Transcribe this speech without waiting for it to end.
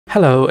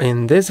Hello,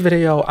 in this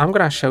video I'm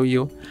gonna show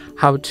you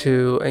how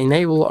to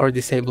enable or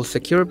disable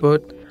Secure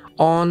Boot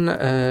on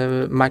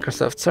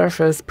Microsoft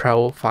Surface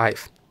Pro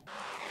 5.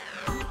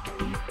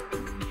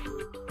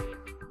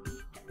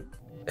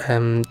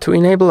 To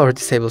enable or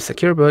disable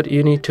Secure Boot,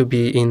 you need to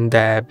be in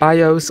the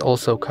BIOS,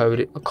 also called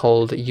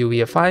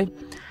UEFI.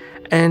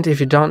 And if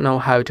you don't know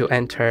how to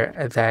enter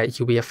the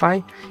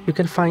UEFI, you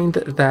can find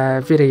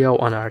the video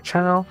on our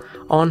channel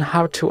on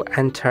how to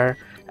enter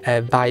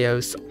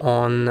BIOS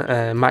on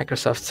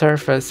Microsoft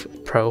Surface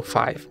Pro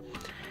 5.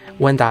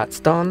 When that's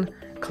done,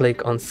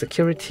 click on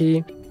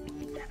Security,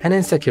 and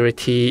in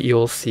Security you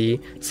will see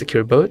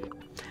Secure Boot.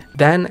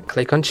 Then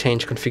click on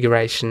Change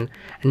Configuration,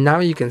 and now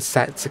you can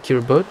set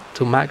Secure Boot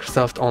to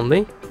Microsoft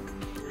only,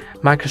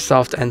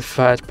 Microsoft and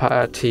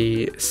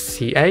third-party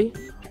CA,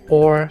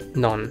 or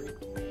none.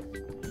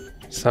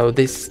 So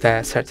this is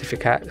the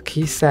certificate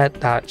key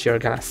set that you're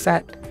gonna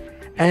set,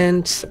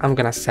 and I'm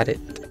gonna set it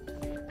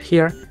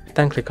here.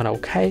 Then click on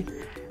OK,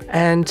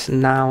 and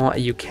now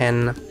you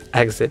can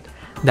exit.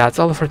 That's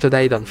all for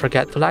today. Don't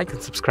forget to like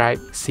and subscribe.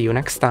 See you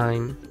next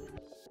time.